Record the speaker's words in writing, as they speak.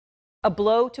A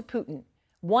blow to Putin.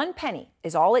 1 penny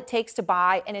is all it takes to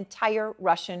buy an entire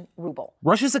Russian ruble.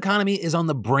 Russia's economy is on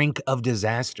the brink of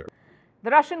disaster.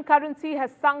 The Russian currency has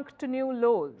sunk to new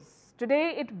lows.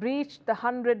 Today, it breached the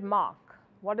 100 mark.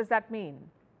 What does that mean?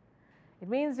 It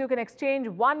means you can exchange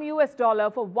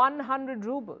 $1 for 100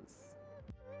 rubles.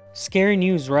 Scary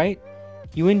news, right?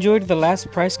 You enjoyed the last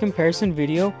price comparison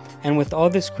video, and with all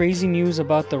this crazy news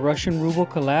about the Russian ruble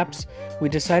collapse, we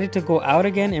decided to go out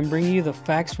again and bring you the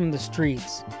facts from the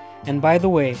streets. And by the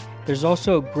way, there's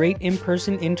also a great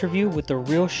in-person interview with the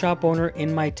real shop owner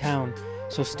in my town,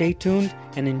 so stay tuned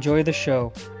and enjoy the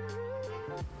show.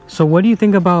 So what do you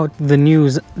think about the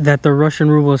news that the Russian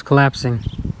ruble is collapsing?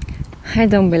 I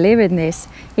don't believe in this.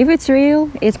 If it's real,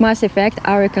 it must affect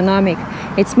our economic.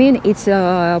 It means it's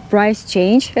a price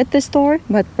change at the store,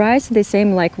 but price the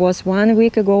same like was 1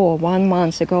 week ago or 1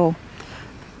 month ago.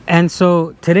 And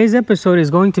so today's episode is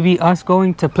going to be us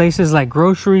going to places like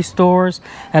grocery stores,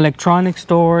 electronic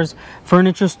stores,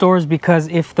 furniture stores, because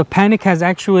if the panic has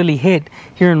actually hit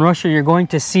here in Russia, you're going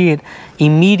to see it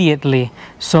immediately.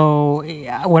 So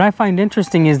what I find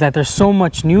interesting is that there's so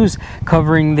much news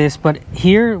covering this, but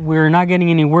here we're not getting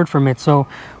any word from it. So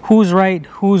who's right,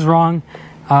 who's wrong,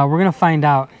 we're going to find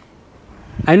out.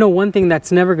 I know one thing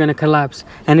that's never going to collapse,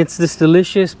 and it's this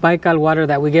delicious Baikal water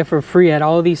that we get for free at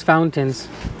all these fountains.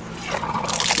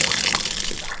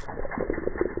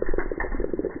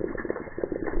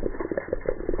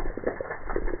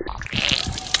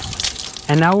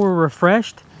 And now we're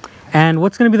refreshed. And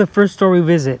what's going to be the first store we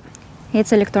visit?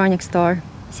 It's electronic store,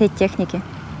 сеть техники.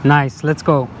 Nice, let's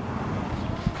go.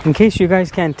 In case you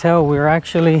guys can't tell, we're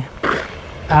actually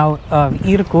out of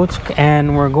Irkutsk,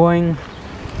 and we're going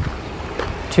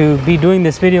to be doing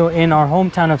this video in our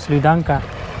hometown of Sludanka.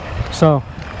 So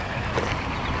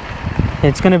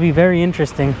it's going to be very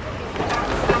interesting.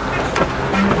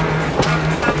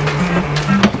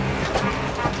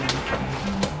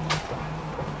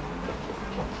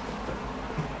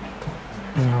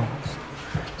 No,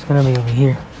 it's going to be over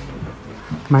here.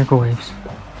 Microwaves.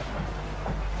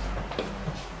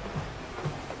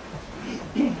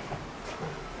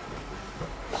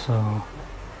 So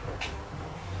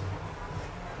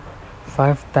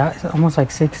 5,000, almost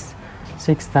like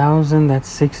 6,000.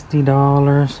 That's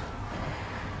 $60.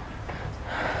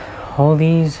 All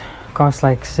these cost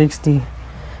like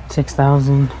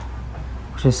 66,000,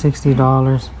 which is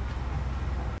 $60.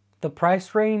 The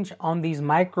price range on these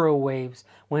microwaves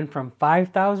went from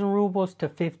 5,000 rubles to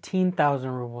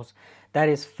 15,000 rubles. That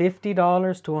is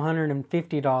 $50 to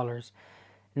 $150.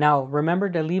 Now remember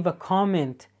to leave a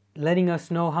comment letting us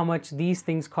know how much these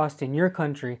things cost in your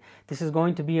country. This is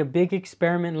going to be a big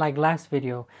experiment like last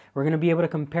video. We're going to be able to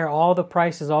compare all the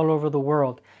prices all over the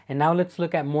world. And now let's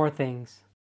look at more things.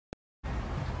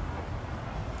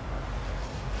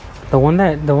 The one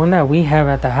that we have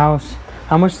at the house,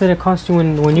 how much did it cost you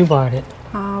when you bought it?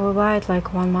 We bought it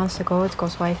like 1 month ago. It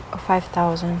cost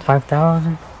 5,000.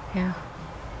 5,000? Yeah.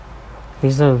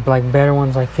 These are like better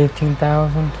ones, like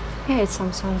 15,000. Yeah, it's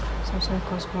Samsung. Samsung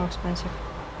costs more expensive.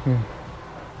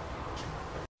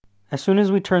 As soon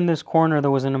as we turned this corner, there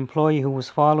was an employee who was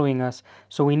following us,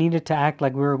 so we needed to act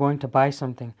like we were going to buy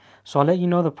something. So I'll let you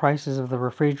know the prices of the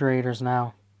refrigerators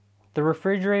now. The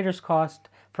refrigerators cost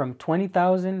from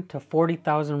 20,000 to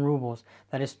 40,000 rubles.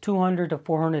 That is $200 to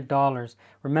 $400.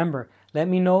 Remember, let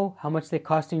me know how much they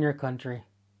cost in your country.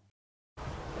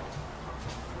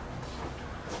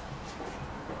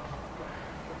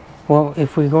 Well,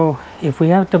 if we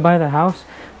have to buy the house,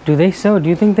 do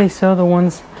you think they sell the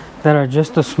ones that are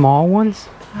just the small ones?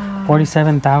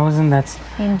 47,000, that's...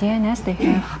 In DNS they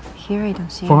have. Here I don't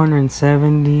see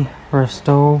 470 for a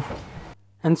stove.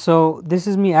 And so this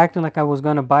is me acting like I was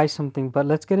going to buy something, but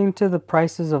let's get into the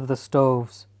prices of the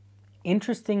stoves.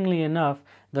 Interestingly enough,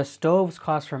 the stoves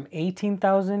cost from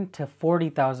 18,000 to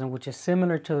 40,000, which is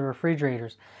similar to the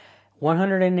refrigerators.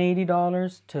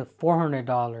 $180 to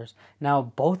 $400.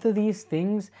 Now, both of these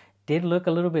things did look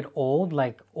a little bit old,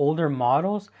 like older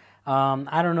models.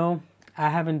 I don't know. I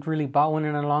haven't really bought one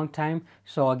in a long time.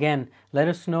 So again, let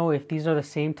us know if these are the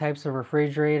same types of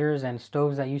refrigerators and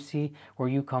stoves that you see where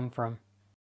you come from.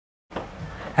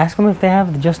 Ask them if they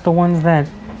have just the ones that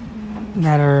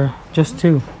are just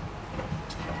two.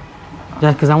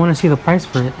 Yeah, because I want to see the price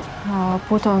for it.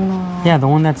 Put on... Yeah, the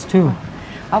one that's two.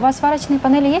 А у вас сварочные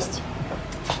панели есть?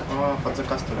 Под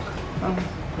заказ только.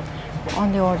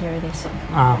 Only order this.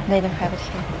 They don't have it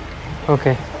here.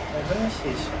 Okay.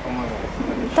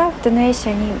 Да, в DNS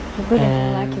они были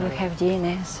lucky we have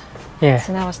DNS. Yeah.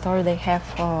 So in our store they have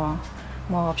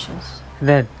more options.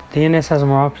 That DNS has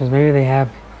more options. Maybe they have.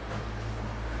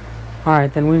 All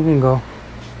right, then we can go.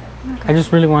 I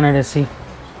just really wanted to see.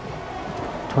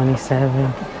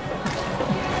 27.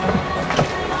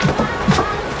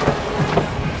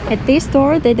 At this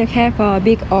store, they don't have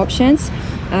big options.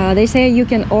 They say you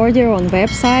can order on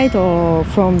website or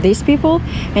from these people.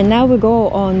 And now we go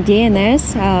on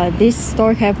DNS. This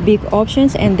store have big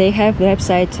options and they have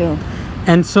website too.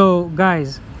 And so,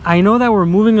 guys, I know that we're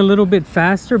moving a little bit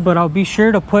faster, but I'll be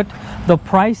sure to put the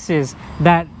prices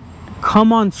that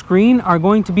come on screen are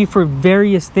going to be for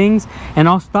various things, and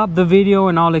I'll stop the video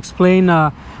and I'll explain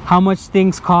how much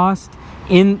things cost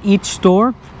in each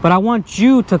store. But I want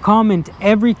you to comment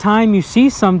every time you see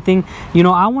something. You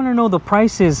know, I want to know the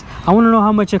prices. I want to know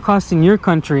how much it costs in your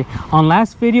country. On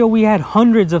last video, we had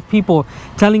hundreds of people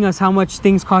telling us how much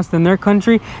things cost in their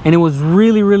country, and it was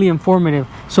really, really informative.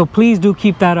 So please do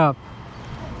keep that up.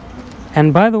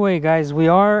 And by the way, guys, we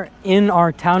are in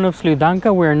our town of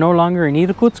Sludanka. We're no longer in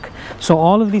Irkutsk. So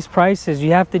all of these prices,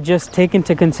 you have to just take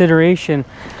into consideration.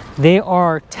 They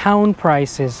are town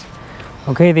prices.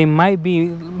 Okay, they might be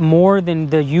more than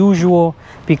the usual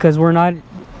because we're not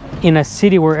in a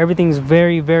city where everything's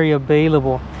very, very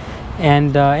available.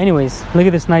 And anyways, look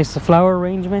at this nice flower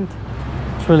arrangement.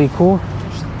 It's really cool.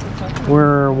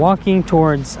 We're walking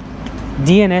towards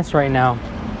DNS right now.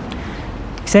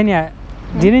 Ksenia,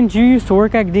 didn't you used to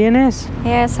work at DNS?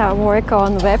 Yes, I work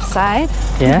on website.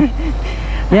 Yeah?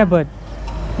 Yeah, but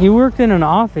you worked in an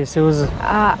office. It was...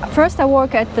 First I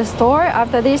work at the store.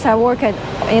 After this I work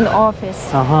in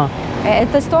office. At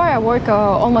the store I work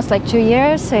almost like 2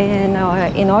 years. And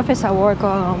in office I work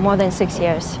more than 6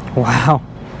 years. Wow.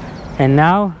 And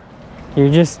now you're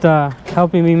just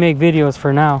helping me make videos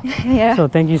for now. Yeah. So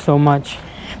thank you so much.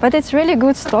 But it's really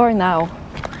good store now.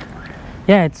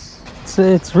 Yeah, it's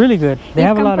really good. They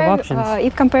have a lot of options.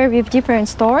 If compared with different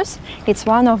stores, it's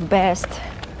one of best stores.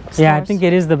 Yeah, I think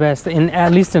it is the best,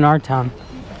 at least in our town.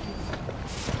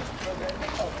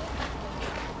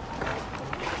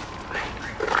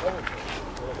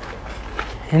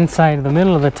 Inside the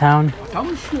middle of the town,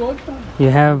 you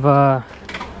have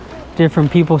different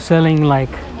people selling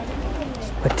like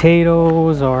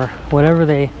potatoes or whatever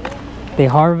they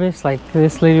harvest. Like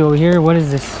this lady over here, what is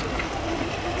this?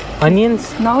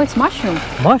 Onions? No, it's mushroom.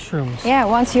 Mushrooms? Yeah,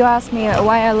 once you ask me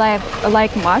why I like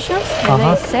mushrooms, and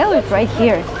they sell it right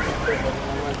here.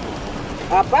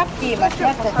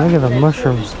 Look at the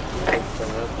mushrooms.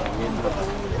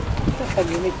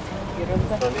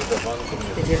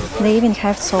 They even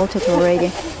have salted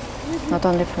already, not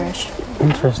only fresh.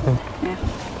 Interesting. Yeah.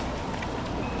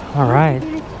 All right.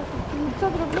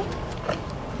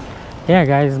 Yeah,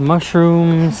 guys,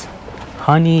 mushrooms,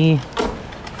 honey,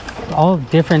 all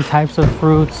different types of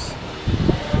fruits.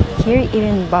 Here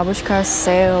even babushkas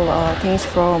sell things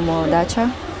from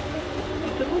dacha.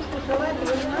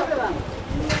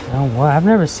 Oh, wow, I've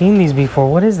never seen these before.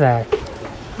 What is that?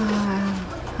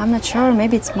 I'm not sure,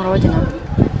 maybe it's morodina.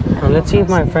 Well, let's see if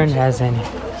my friend has any.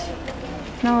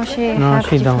 No, she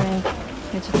don't.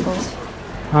 Vegetables.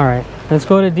 All right, let's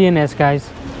go to DNS, guys.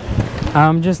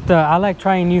 I like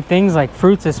trying new things, like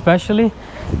fruits especially.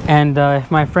 And if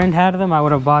my friend had them, I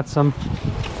would have bought some.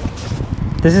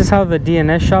 This is how the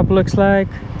DNS shop looks like.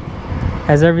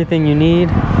 Has everything you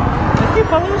need.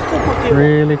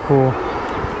 Really cool.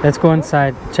 Let's go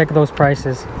inside, check those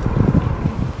prices.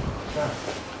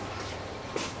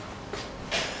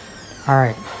 All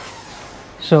right.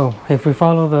 So if we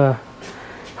follow the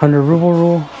 100 ruble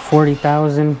rule,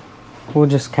 40,000, we'll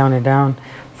just count it down.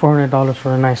 $400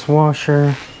 for a nice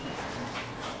washer.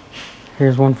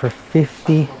 Here's one for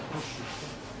 50.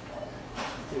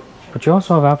 But you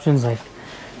also have options like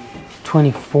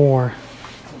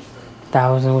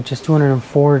 24,000, which is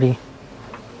 240.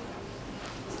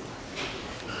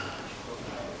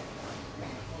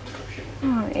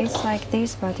 Oh, it's like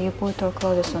this, but you put your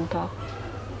clothes on top.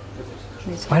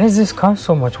 Why does this cost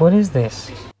so much? What is this?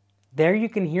 There you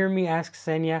can hear me ask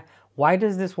Ksenia, why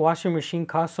does this washing machine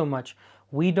cost so much?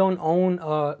 We don't own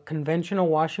a conventional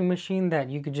washing machine that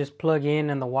you could just plug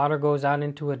in and the water goes out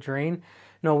into a drain.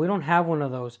 No, we don't have one of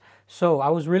those. So I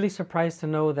was really surprised to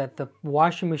know that the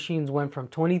washing machines went from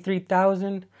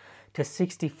 $23,000 to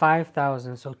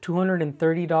 $65,000. So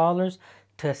 $230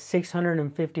 to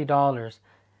 $650.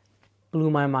 Blew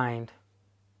my mind.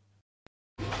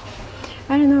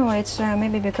 I don't know, it's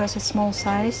maybe because it's small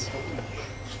size.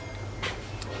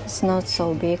 It's not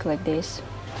so big like this.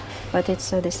 But it's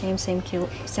the same kilo,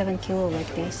 7 kilo like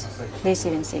this. This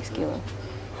even 6 kilo.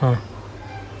 Huh.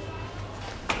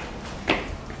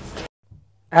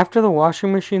 After the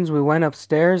washing machines, we went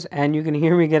upstairs, and you can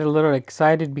hear me get a little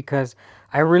excited because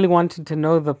I really wanted to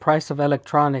know the price of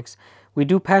electronics. We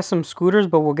do pass some scooters,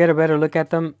 but we'll get a better look at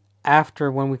them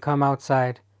after when we come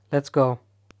outside. Let's go.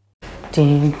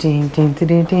 Ding, ding, ding, ding,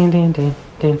 ding, ding, ding, ding,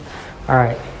 ding. All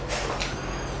right.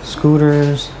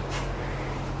 Scooters,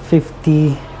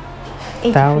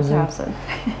 50,000.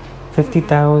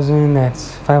 50,000,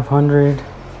 that's 500.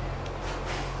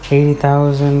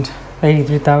 80,000,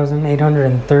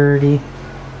 83,830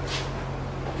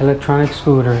 electronic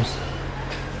scooters.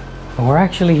 We're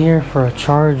actually here for a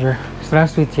charger.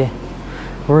 Здравствуйте.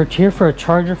 We're here for a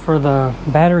charger for the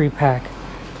battery pack.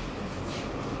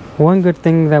 One good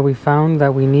thing that we found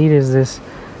that we need is this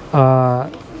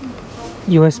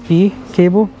USB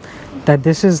cable. That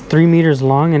this is 3 meters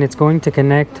long and it's going to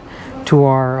connect to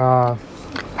our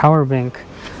power bank.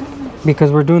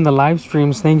 Because we're doing the live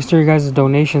streams, thanks to your guys'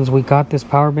 donations, we got this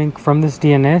power bank from this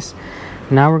DNS.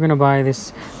 Now we're gonna buy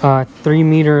this 3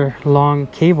 meter long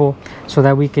cable so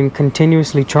that we can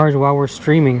continuously charge while we're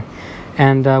streaming,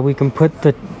 and we can put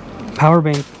the power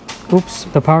bank,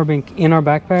 in our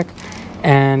backpack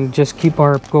and just keep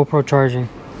our GoPro charging.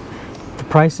 The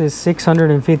price is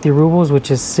 650 rubles,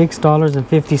 which is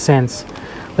 $6.50.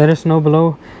 Let us know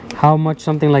below how much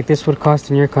something like this would cost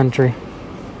in your country.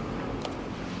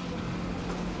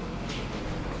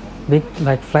 Big,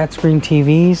 like flat screen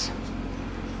TVs.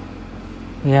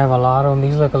 We have a lot of them.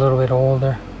 These look a little bit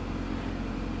older.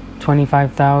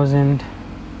 25,000,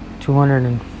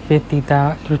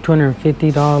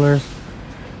 $250.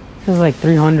 This is like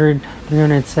 300,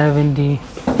 370.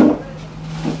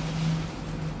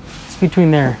 It's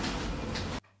between there.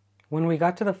 When we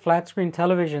got to the flat screen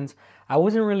televisions, I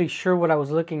wasn't really sure what I was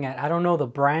looking at. I don't know the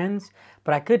brands,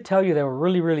 but I could tell you they were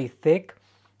really, really thick.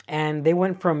 And they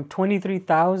went from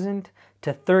 23,000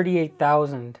 to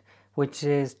 38,000, which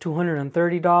is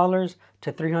 $230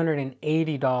 to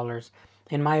 $380.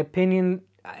 In my opinion,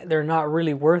 they're not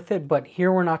really worth it, but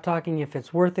here we're not talking if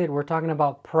it's worth it, we're talking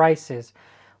about prices.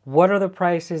 What are the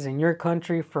prices in your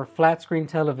country for flat screen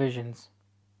televisions?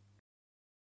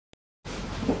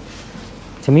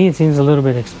 To me, it seems a little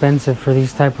bit expensive for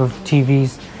these type of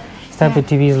TVs. These type of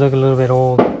TVs look a little bit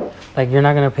old. Like, you're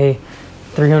not gonna pay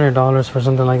 $300 for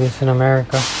something like this in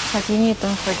America. But you need to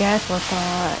forget what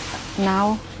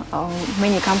now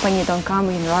many companies don't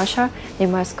come in Russia. They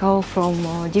must go from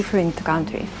a different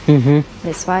country.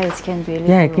 That's why it can be a little.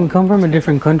 Yeah, it can come from a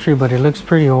different country, but it looks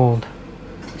pretty old.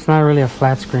 It's not really a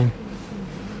flat screen.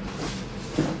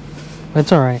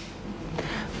 It's alright.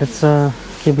 Let's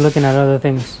keep looking at other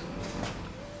things.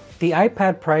 The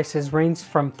iPad prices range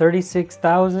from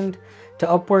 36,000 to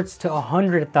upwards to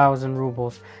 100,000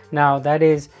 rubles. Now that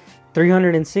is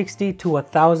 $360 to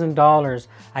 $1,000.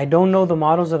 I don't know the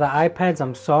models of the iPads,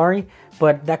 I'm sorry,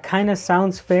 but that kind of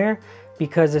sounds fair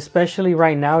because especially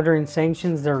right now during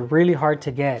sanctions, they're really hard to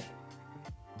get.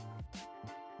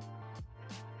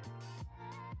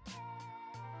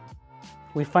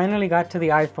 We finally got to the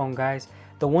iPhone, guys.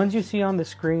 The ones you see on the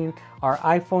screen are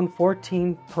iPhone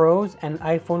 14 Pros and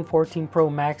iPhone 14 Pro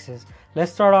Maxes.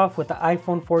 Let's start off with the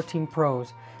iPhone 14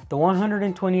 Pros. The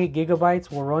 128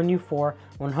 gigabytes will run you for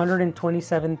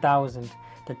 $127,000.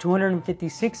 The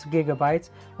 256 gigabytes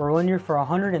will run you for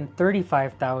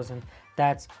 $135,000.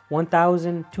 That's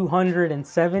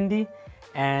 $1,270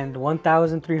 and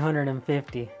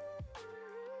 $1,350.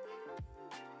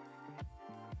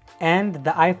 And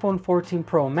the iPhone 14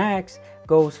 Pro Max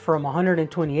goes from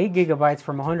 128 gigabytes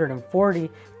from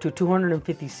 140 to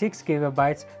 256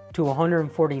 gigabytes to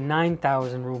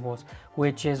 149,000 rubles,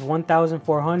 which is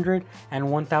 1,400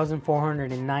 and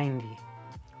 1,490.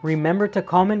 Remember to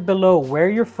comment below where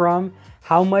you're from,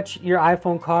 how much your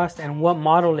iPhone cost, and what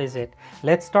model is it.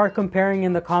 Let's start comparing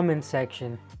in the comment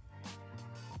section.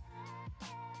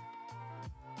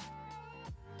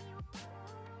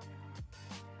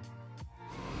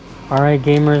 Alright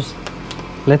gamers,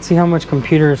 let's see how much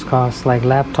computers cost, like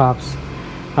laptops.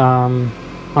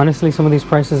 Honestly, some of these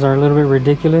prices are a little bit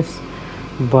ridiculous,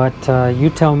 but you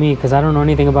tell me, because I don't know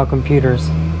anything about computers.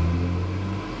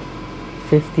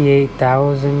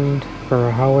 58,000 for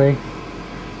a Huawei.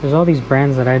 There's all these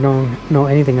brands that I don't know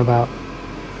anything about.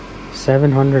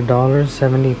 $700,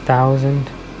 70,000.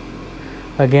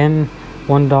 Again,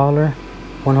 $1,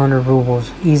 100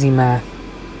 rubles. Easy math.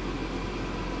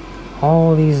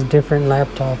 All these different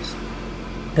laptops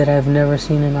that I've never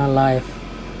seen in my life.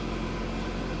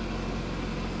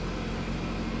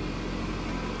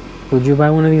 Would you buy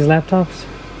one of these laptops?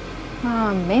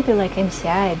 Maybe like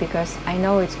MCI, because I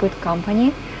know it's good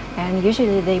company and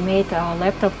usually they made a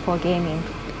laptop for gaming.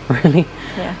 Really?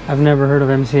 Yeah. I've never heard of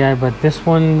MCI, but this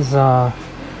one's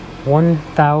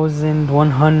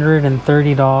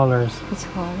 $1,130. It's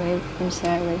Huawei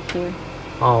MCI right here.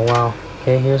 Oh wow.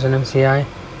 Okay, here's an MCI.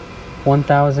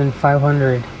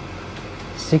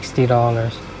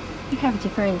 $1,560. We have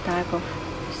different type of.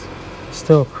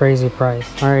 Still a crazy price.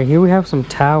 All right, here we have some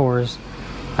towers.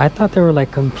 I thought they were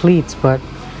like completes, but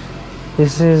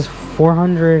this is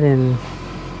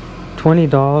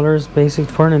 $420, basic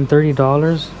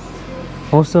 $430.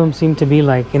 Most of them seem to be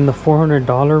like in the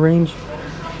 $400 range.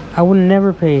 I would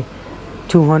never pay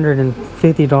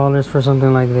 $250 for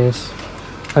something like this.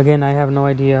 Again, I have no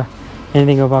idea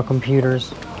anything about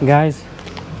computers. Guys,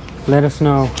 let us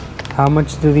know, how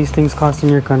much do these things cost in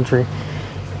your country?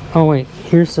 Oh wait,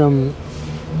 here's some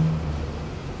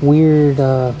weird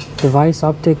device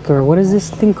optic, or what is this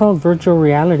thing called? Virtual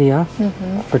reality, huh?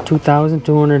 For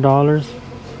 $2,200.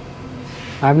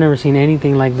 I've never seen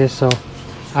anything like this, so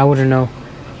I wouldn't know.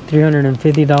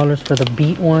 $350 for the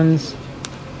Beat ones.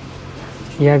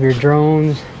 You have your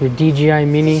drones, your DJI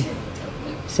Mini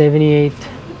 78,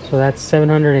 so that's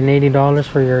 $780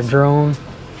 for your drone.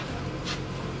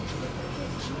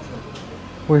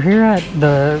 We're here at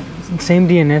the same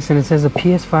DNS, and it says the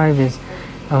PS5 is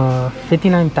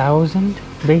 $59,000,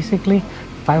 basically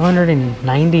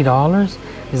 $590.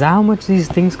 Is that how much these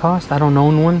things cost? I don't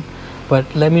own one, but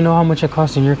let me know how much it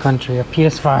costs in your country, a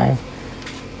PS5.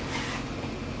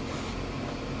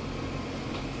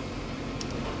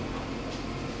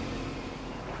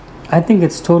 I think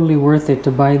it's totally worth it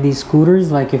to buy these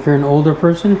scooters. Like if you're an older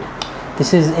person,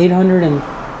 this is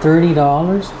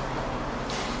 $830.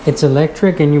 It's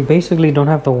electric, and you basically don't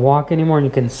have to walk anymore, and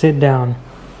you can sit down.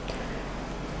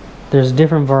 There's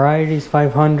different varieties,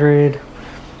 500.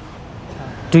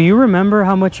 Do you remember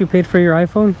how much you paid for your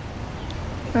iPhone?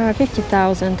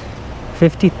 50,000.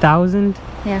 50,000?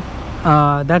 Yeah.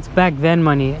 That's back then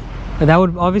money. That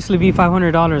would obviously be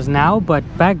 $500 now, but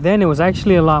back then it was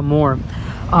actually a lot more.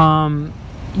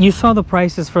 You saw the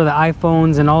prices for the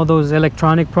iPhones and all those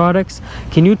electronic products.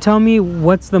 Can you tell me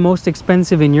what's the most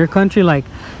expensive in your country? Like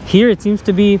here, it seems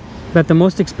to be that the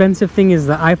most expensive thing is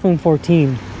the iPhone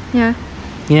 14. Yeah.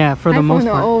 Yeah, for the most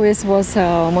iPhone part. always was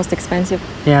most expensive.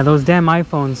 Yeah, those damn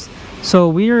iPhones. So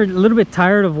we are a little bit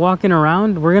tired of walking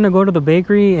around. We're gonna go to the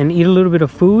bakery and eat a little bit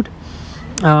of food.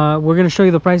 We're gonna show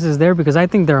you the prices there because I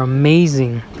think they're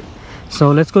amazing.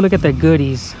 So let's go look at the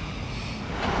goodies.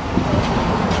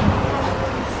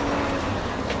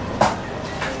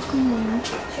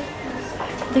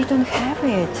 They don't have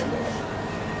it.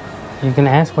 You can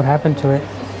ask what happened to it.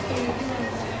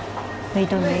 They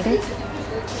don't need it.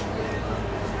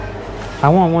 I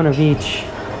want one of each.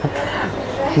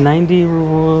 90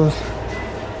 rubles.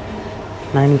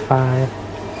 95.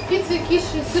 Пицца,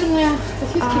 киши, сырная,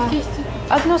 сосиски в тесте.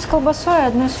 Одно с колбасой,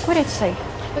 одно с курицей.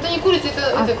 Это не курица,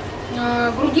 это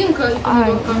грудинка и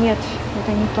помидорка. Нет,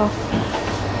 это не то.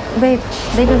 Babe,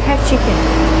 they don't have chicken.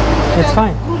 It's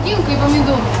fine. Грудинка и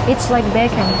помидор. It's like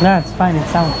bacon. No, it's fine. It's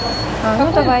sound.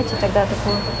 Ну давайте тогда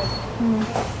такую.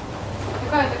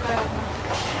 Какая такая?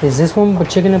 Is this one with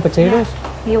chicken and potatoes?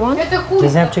 You want? Это курица.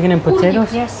 Does it have chicken and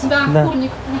potatoes? Yes. Да, Да.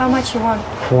 курник. How much you want?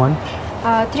 One.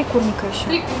 3 курника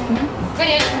еще.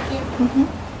 Горяченькие.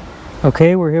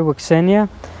 Okay, we're here with Ksenia.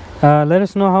 Let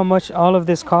us know how much all of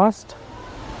this cost.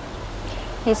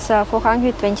 It's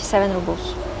 427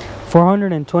 rubles.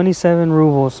 427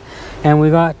 rubles. And we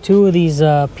got 2 of these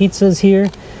pizzas here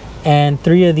and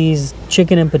 3 of these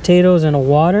chicken and potatoes and a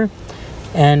water.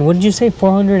 And what did you say?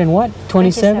 400 and what?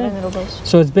 27? rubles.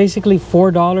 So it's basically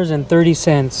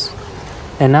 $4.30.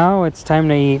 And now it's time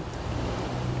to eat.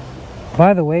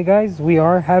 By the way, guys, we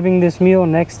are having this meal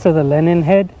next to the Lenin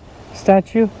head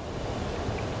statue.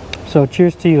 So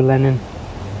cheers to you, Lenin.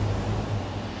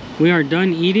 We are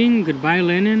done eating. Goodbye,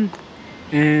 Lenin.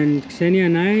 And Ksenia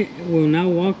and I will now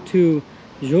walk to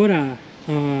Jora,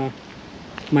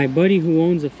 my buddy who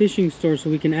owns a fishing store, so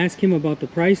we can ask him about the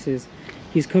prices.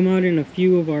 He's come out in a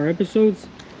few of our episodes,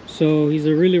 so he's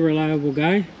a really reliable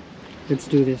guy. Let's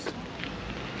do this.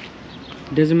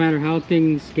 It doesn't matter how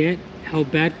things get, how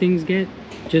bad things get.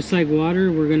 Just like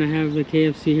water, we're gonna have the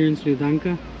KFC here in Sri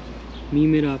Lanka.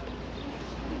 Meme it up.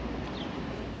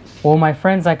 Well, my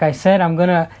friends, like I said, I'm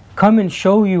gonna come and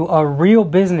show you a real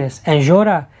business. And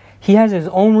Jora, he has his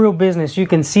own real business. You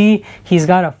can see he's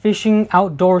got a fishing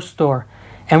outdoor store.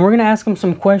 And we're gonna ask him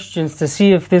some questions to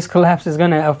see if this collapse is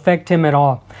gonna affect him at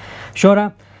all.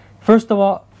 Jora, first of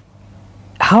all,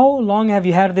 how long have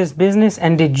you had this business,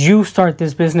 and did you start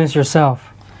this business yourself?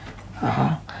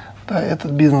 Да,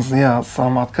 этот бизнес я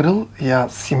сам открыл, я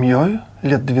с семьей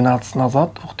лет 12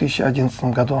 назад, в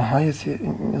 2011 году, если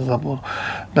не забыл.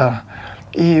 Да.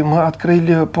 И мы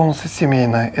открыли полностью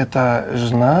семейно. Это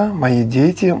жена, мои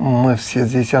дети, мы все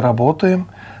здесь работаем.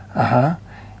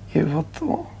 И вот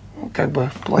как бы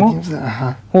платим за...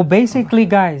 Ага. Well, basically,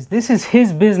 guys, this is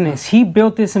his business. He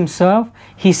built this himself.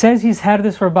 He says he's had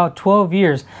this for about 12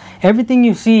 years. Everything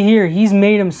you see here, he's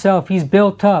made himself. He's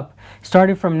built up,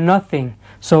 started from nothing.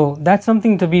 So that's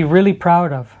something to be really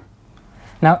proud of.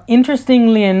 Now,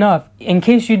 interestingly enough, in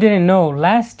case you didn't know,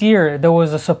 last year there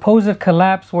was a supposed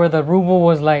collapse where the ruble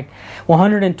was like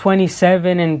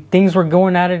 127 and things were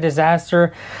going out of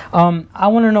disaster. I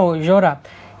want to know, Jora,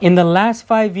 in the last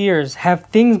 5 years, have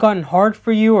things gotten hard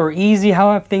for you or easy?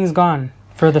 How have things gone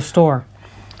for the store?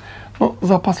 Ну,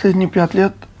 за последние 5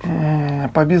 лет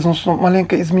по бизнесу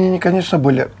маленькие изменения, конечно,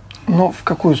 были. Но в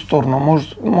какую сторону?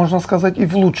 Можно сказать, и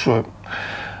в лучшую.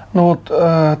 Но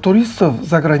вот туристов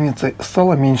за границей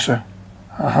стало меньше.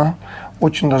 Ага,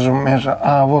 очень даже меньше.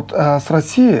 А вот с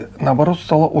России, наоборот,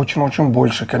 стало очень-очень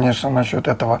больше, конечно, насчет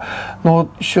этого. Но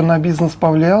вот еще на бизнес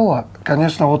повлияло,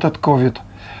 конечно, вот этот COVID.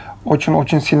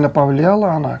 Очень-очень сильно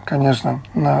повлияла она, конечно,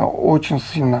 очень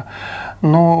сильно.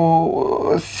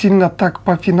 Но сильно так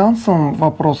по финансовым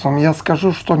вопросам я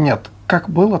скажу, что нет. Как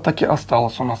было, так и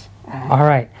осталось у нас. All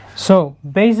right. So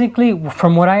basically,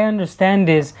 from what I understand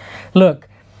is, look,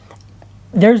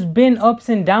 there's been ups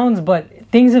and downs, but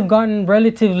things have gotten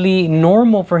relatively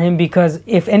normal for him because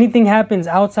if anything happens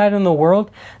outside in the world,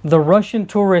 the Russian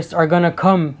tourists are going to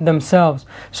come themselves.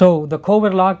 So the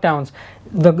COVID lockdowns,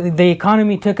 the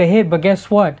economy took a hit, but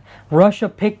guess what? Russia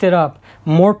picked it up.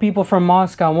 More people from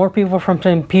Moscow, more people from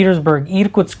St. Petersburg,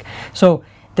 Irkutsk. So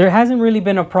there hasn't really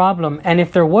been a problem. And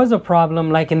if there was a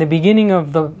problem, like in the beginning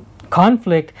of the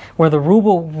conflict where the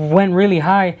ruble went really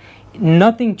high,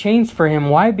 nothing changed for him.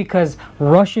 Why? Because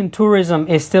Russian tourism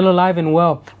is still alive and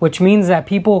well, which means that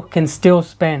people can still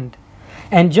spend.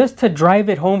 And just to drive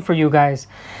it home for you guys,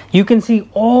 you can see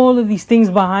all of these things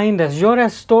behind us.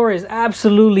 Jora's store is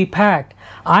absolutely packed.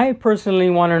 I personally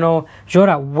want to know,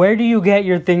 Jora, where do you get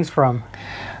your things from?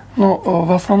 Ну,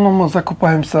 в основном мы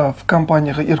закупаемся в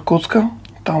компаниях Иркутска.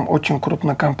 Там очень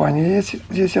крупная компания есть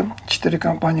здесь, 4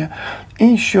 компании. И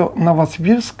еще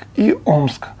Новосибирск и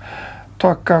Омск.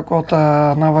 Так как вот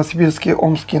Новосибирске,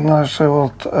 Омске наши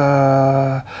вот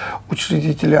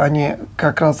учредители, они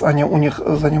как раз у них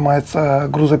занимаются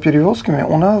грузоперевозками,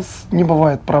 у нас не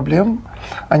бывает проблем.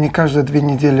 Они каждые 2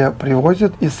 недели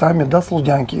привозят и сами до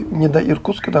Слудянки, не до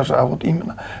Иркутска даже, а вот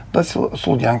именно до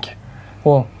Слудянки.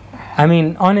 Well, I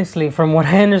mean, honestly, from what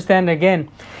I understand, again,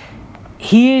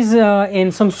 he is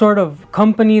in some sort of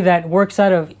company that works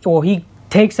out of, or he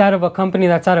takes out of a company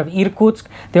that's out of Irkutsk.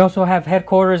 They also have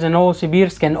headquarters in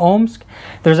Novosibirsk and Omsk.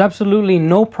 There's absolutely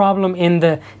no problem in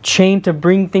the chain to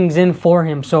bring things in for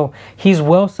him. So he's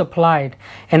well supplied.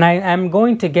 And I am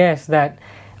going to guess that,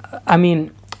 I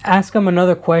mean, ask him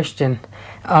another question.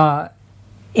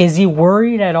 Is he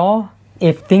worried at all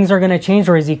if things are going to change,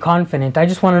 or is he confident? I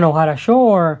just want to know how to show,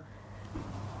 or...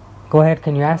 Go ahead,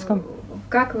 can you ask him?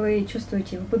 Как вы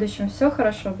чувствуете, в будущем все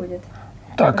хорошо будет?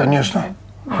 Да, конечно.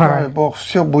 Дай Бог,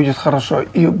 все будет хорошо.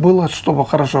 И было, чтобы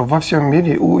хорошо во всем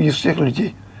мире, у всех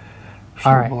людей.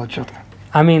 Чтобы было четко.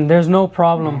 I mean, there's no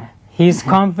problem. He's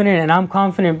confident,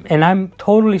 and I'm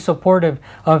totally supportive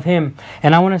of him.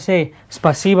 And I want to say,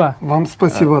 спасибо. Вам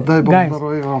спасибо, дай Бог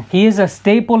здоровья вам. He is a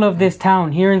staple of this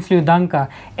town here in Sludanka.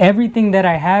 Everything that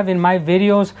I have in my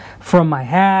videos, from my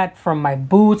hat, from my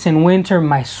boots in winter,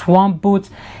 my swamp boots,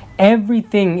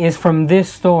 everything is from this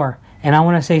store. And I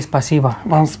want to say спасибо.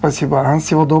 Вам спасибо.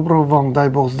 Всего доброго вам. Дай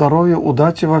Бог здоровья,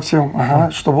 удачи во всем.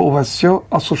 Чтобы у вас все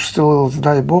осуществилось,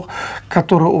 дай Бог.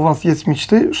 Которые у вас есть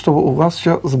мечты, чтобы у вас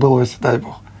все сбылось, дай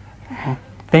Бог.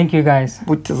 Thank you, guys.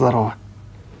 Будьте здоровы.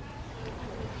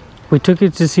 We took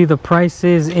you to see the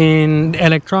prices in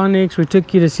electronics. We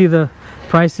took you to see the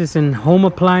prices in home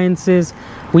appliances.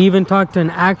 We even talked to an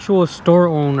actual store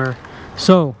owner.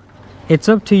 So, it's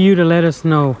up to you to let us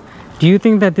know. Do you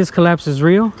think that this collapse is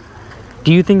real?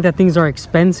 Do you think that things are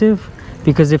expensive?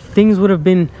 Because if things would have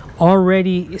been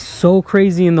already so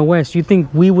crazy in the West, you think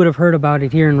we would have heard about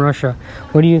it here in Russia.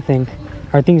 What do you think?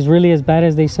 Are things really as bad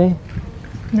as they say?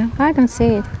 No, I don't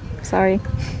see it. Sorry.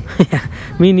 Yeah,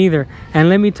 me neither. And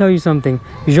let me tell you something.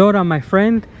 Jora, my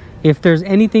friend, if there's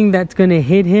anything that's going to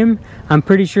hit him, I'm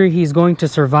pretty sure he's going to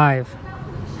survive.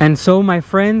 And so, my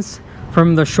friends,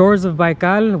 from the shores of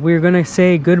Baikal, we're going to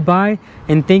say goodbye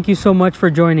and thank you so much for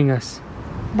joining us.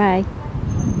 Bye.